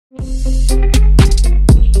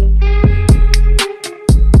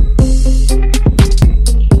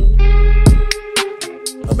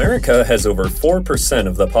America has over 4%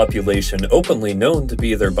 of the population openly known to be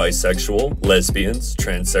either bisexual, lesbians,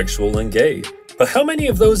 transsexual, and gay. But how many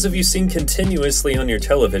of those have you seen continuously on your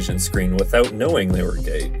television screen without knowing they were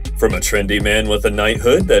gay? From a trendy man with a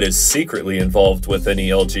knighthood that is secretly involved with any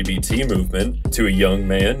LGBT movement, to a young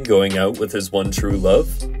man going out with his one true love?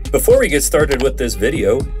 Before we get started with this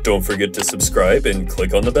video, don't forget to subscribe and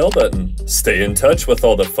click on the bell button. Stay in touch with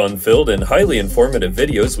all the fun-filled and highly informative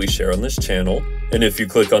videos we share on this channel. And if you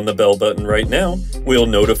click on the bell button right now, we'll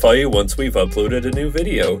notify you once we've uploaded a new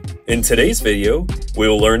video. In today's video,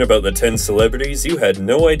 we'll learn about the 10 celebrities you had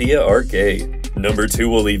no idea are gay. Number 2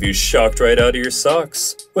 will leave you shocked right out of your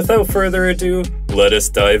socks. Without further adu, let us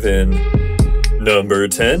dive in. Number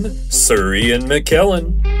 10, Sir Ian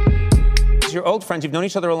McKellen. You're old friends, you've known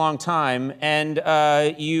each other a long time, and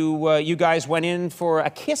you guys went in for a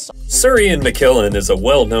kiss. Sir Ian McKellen is a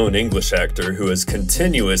well-known English actor who has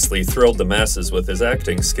continuously thrilled the masses with his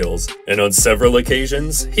acting skills, and on several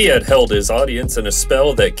occasions, he had held his audience in a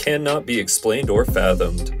spell that cannot be explained or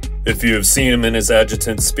fathomed. If you have seen him in his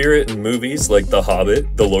adjutant spirit in movies like The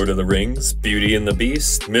Hobbit, The Lord of the Rings, Beauty and the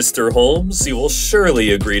Beast, Mr. Holmes, you will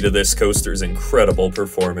surely agree to this coaster's incredible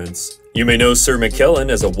performance. You may know Sir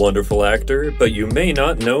McKellen as a wonderful actor, but you may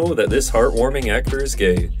not know that this heartwarming actor is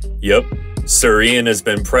gay. Yep, Sir Ian has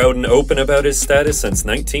been proud and open about his status since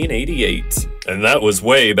 1988. And that was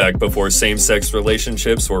way back before same-sex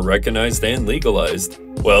relationships were recognized and legalized.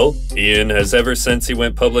 Well, Ian has ever since he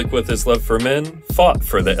went public with his love for men, fought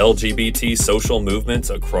for the LGBT social movements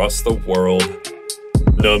across the world.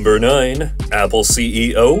 Number 9, Apple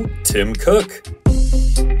CEO Tim Cook.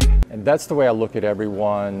 And that's the way I look at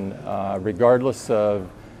everyone, regardless of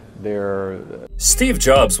their... Steve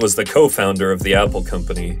Jobs was the co-founder of the Apple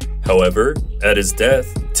company. However, at his death,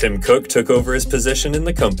 Tim Cook took over his position in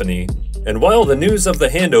the company. And while the news of the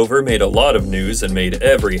handover made a lot of news and made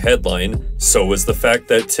every headline, so was the fact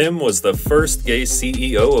that Tim was the first gay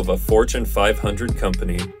CEO of a Fortune 500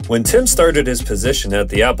 company. When Tim started his position at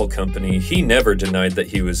the Apple company, he never denied that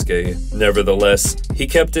he was gay. Nevertheless, he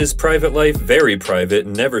kept his private life very private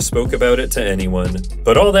and never spoke about it to anyone.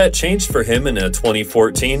 But all that changed for him in a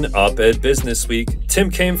 2014 op-ed Business Week.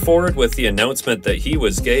 Tim came forward with the announcement that he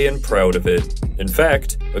was gay and proud of it. In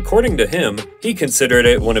fact, according to him, he considered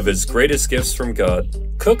it one of his greatest gifts from God.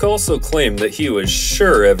 Cook also claimed that he was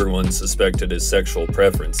sure everyone suspected his sexual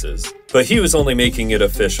preferences, but he was only making it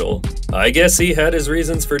official. I guess he had his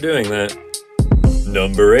reasons for doing that.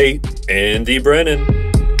 Number 8, Andy Brennan.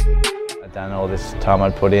 I don't know all this time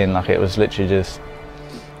I'd put in, like it was literally just,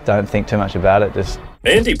 don't think too much about it, just...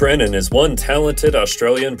 Andy Brennan is one talented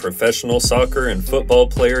Australian professional soccer and football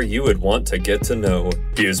player you would want to get to know.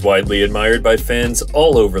 He is widely admired by fans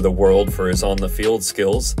all over the world for his on-the-field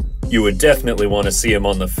skills. You would definitely want to see him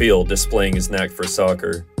on the field displaying his knack for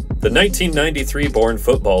soccer. The 1993-born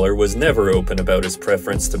footballer was never open about his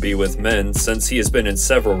preference to be with men since he has been in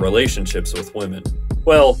several relationships with women.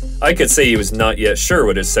 Well, I could say he was not yet sure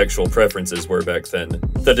what his sexual preferences were back then.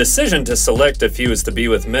 The decision to select if he was to be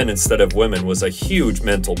with men instead of women was a huge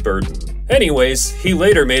mental burden. Anyways, he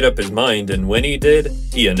later made up his mind, and when he did,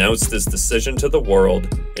 he announced his decision to the world.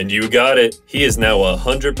 And you got it, he is now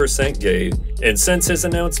 100% gay. And since his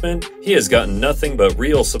announcement, he has gotten nothing but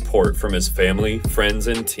real support from his family, friends,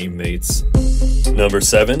 and teammates. Number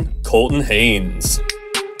 7, Colton Haynes.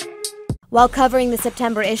 While covering the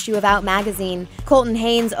September issue of Out magazine, Colton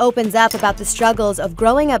Haynes opens up about the struggles of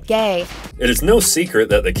growing up gay. It is no secret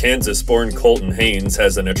that the Kansas-born Colton Haynes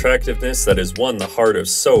has an attractiveness that has won the heart of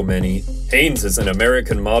so many. Haynes is an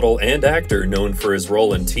American model and actor known for his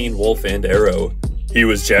role in Teen Wolf and Arrow. He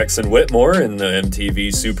was Jackson Whitmore in the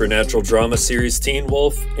MTV supernatural drama series Teen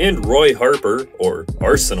Wolf, and Roy Harper, or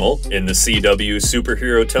Arsenal, in the CW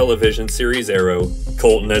superhero television series Arrow.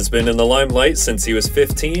 Colton has been in the limelight since he was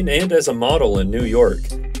 15 and as a model in New York.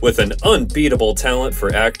 With an unbeatable talent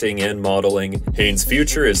for acting and modeling, Haynes'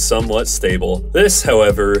 future is somewhat stable. This,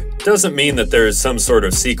 however, doesn't mean that there is some sort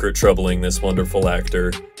of secret troubling this wonderful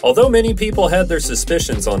actor. Although many people had their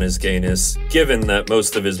suspicions on his gayness, given that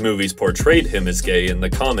most of his movies portrayed him as gay in the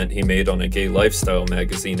comment he made on a gay lifestyle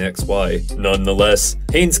magazine XY. Nonetheless,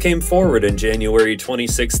 Haynes came forward in January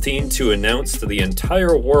 2016 to announce to the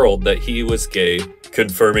entire world that he was gay,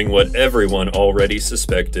 confirming what everyone already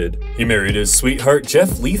suspected. He married his sweetheart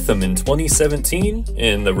Jeff Leatham in 2017,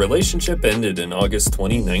 and the relationship ended in August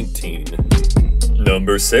 2019.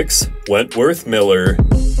 Number 6, Wentworth Miller.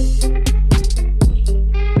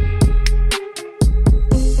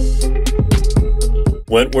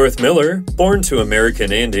 Wentworth Miller, born to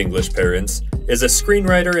American and English parents, is a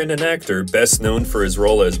screenwriter and an actor best known for his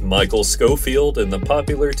role as Michael Scofield in the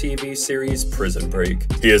popular TV series Prison Break.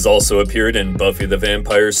 He has also appeared in Buffy the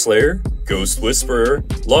Vampire Slayer, Ghost Whisperer,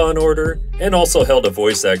 Law & Order, and also held a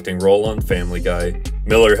voice acting role on Family Guy.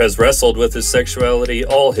 Miller has wrestled with his sexuality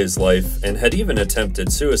all his life and had even attempted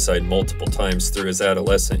suicide multiple times through his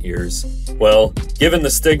adolescent years. Well, given the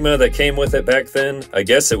stigma that came with it back then, I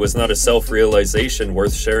guess it was not a self-realization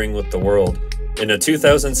worth sharing with the world. In a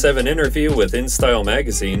 2007 interview with InStyle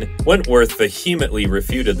magazine, Wentworth vehemently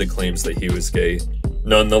refuted the claims that he was gay.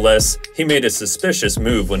 Nonetheless, he made a suspicious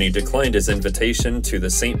move when he declined his invitation to the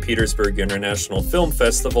St. Petersburg International Film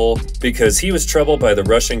Festival because he was troubled by the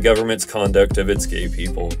Russian government's conduct of its gay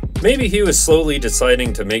people. Maybe he was slowly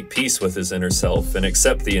deciding to make peace with his inner self and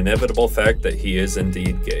accept the inevitable fact that he is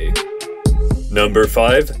indeed gay. Number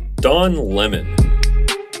 5. Don Lemon.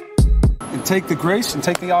 And take the grace and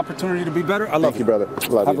take the opportunity to be better. I love you, brother.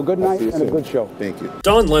 Love Have you. a good night and soon. a good show. Thank you.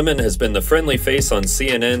 Don Lemon has been the friendly face on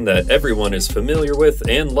CNN that everyone is familiar with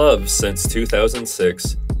and loves since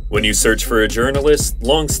 2006. When you search for a journalist,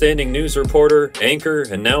 long-standing news reporter, anchor,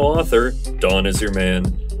 and now author, Don is your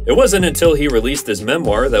man. It wasn't until he released his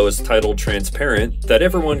memoir that was titled Transparent that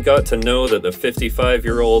everyone got to know that the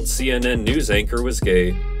 55-year-old CNN news anchor was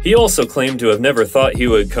gay. He also claimed to have never thought he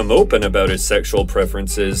would come open about his sexual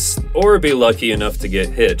preferences, or be lucky enough to get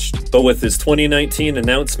hitched. But with his 2019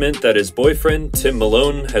 announcement that his boyfriend, Tim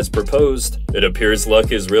Malone, has proposed, it appears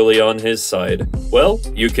luck is really on his side. Well,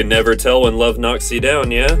 you can never tell when love knocks you down,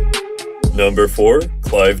 yeah? Number 4.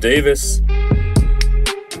 Clive Davis.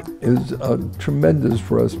 Is a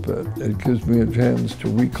tremendous respite. It gives me a chance to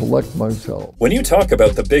recollect myself. When you talk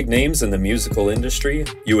about the big names in the musical industry,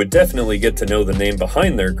 you would definitely get to know the name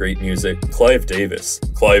behind their great music, Clive Davis.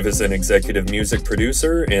 Clive is an executive music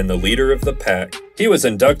producer and the leader of The Pack. He was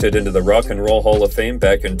inducted into the Rock and Roll Hall of Fame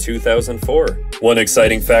back in 2004. One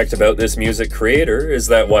exciting fact about this music creator is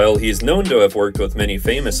that while he's known to have worked with many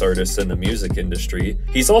famous artists in the music industry,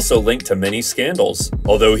 he's also linked to many scandals.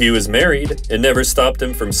 Although he was married, it never stopped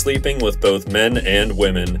him from sleeping with both men and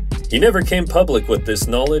women. He never came public with this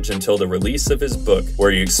knowledge until the release of his book,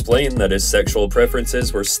 where he explained that his sexual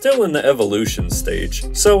preferences were still in the evolution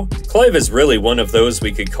stage. So, Clive is really one of those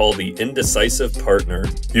we could call the indecisive partner.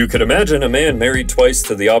 You could imagine a man married twice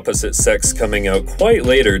to the opposite sex coming out quite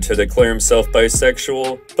later to declare himself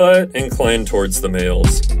bisexual, but inclined towards the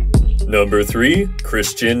males. Number 3.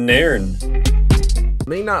 Christian Nairn.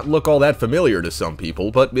 May not look all that familiar to some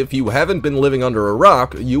people, but if you haven't been living under a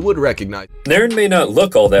rock, you would recognize. Nairn may not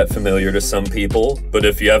look all that familiar to some people, but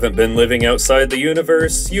if you haven't been living outside the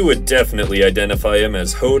universe, you would definitely identify him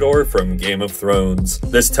as Hodor from Game of Thrones.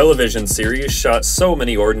 This television series shot so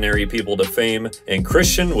many ordinary people to fame, and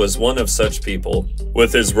Christian was one of such people.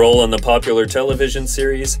 With his role on the popular television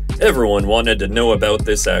series, everyone wanted to know about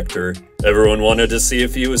this actor. Everyone wanted to see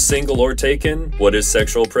if he was single or taken, what his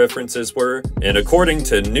sexual preferences were, and according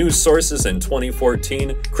to news sources in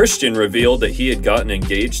 2014, Christian revealed that he had gotten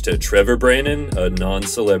engaged to Trevor Brannon, a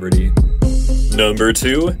non-celebrity. Number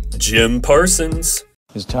 2. Jim Parsons.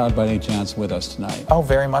 Is Todd by any chance with us tonight? Oh,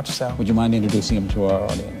 very much so. Would you mind introducing him to our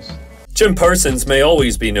audience? Jim Parsons may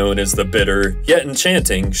always be known as the bitter, yet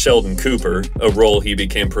enchanting Sheldon Cooper, a role he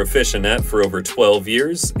became proficient at for over 12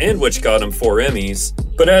 years, and which got him 4 Emmys.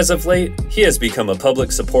 But as of late, he has become a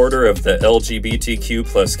public supporter of the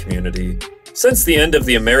LGBTQ+ community. Since the end of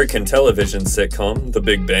the American television sitcom, The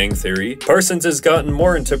Big Bang Theory, Parsons has gotten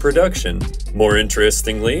more into production. More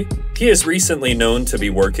interestingly, he is recently known to be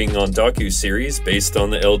working on docuseries based on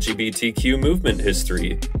the LGBTQ movement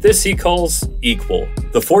history. This he calls Equal.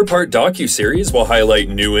 The 4-part docuseries will highlight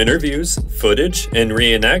new interviews, footage, and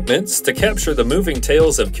reenactments to capture the moving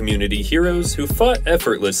tales of community heroes who fought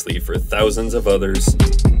effortlessly for thousands of others.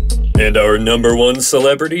 And our number 1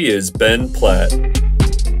 celebrity is Ben Platt.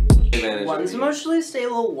 One's emotionally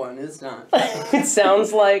stable, one is not. It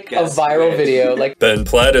sounds like a viral video. Ben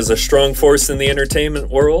Platt is a strong force in the entertainment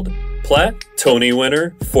world. Platt, Tony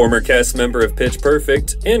winner, former cast member of Pitch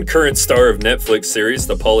Perfect, and current star of Netflix series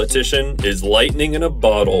The Politician, is lightning in a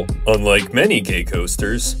bottle. Unlike many gay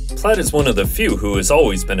coasters, Platt is one of the few who has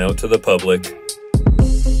always been out to the public.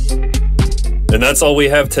 And that's all we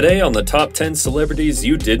have today on the top 10 celebrities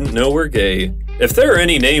you didn't know were gay. If there are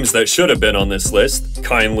any names that should have been on this list,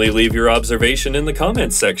 kindly leave your observation in the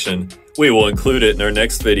comments section. We will include it in our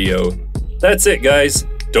next video. That's it, guys.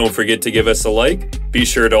 Don't forget to give us a like. Be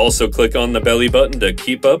sure to also click on the belly button to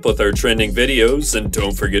keep up with our trending videos, and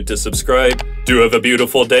don't forget to subscribe. Do have a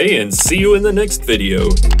beautiful day, and see you in the next video.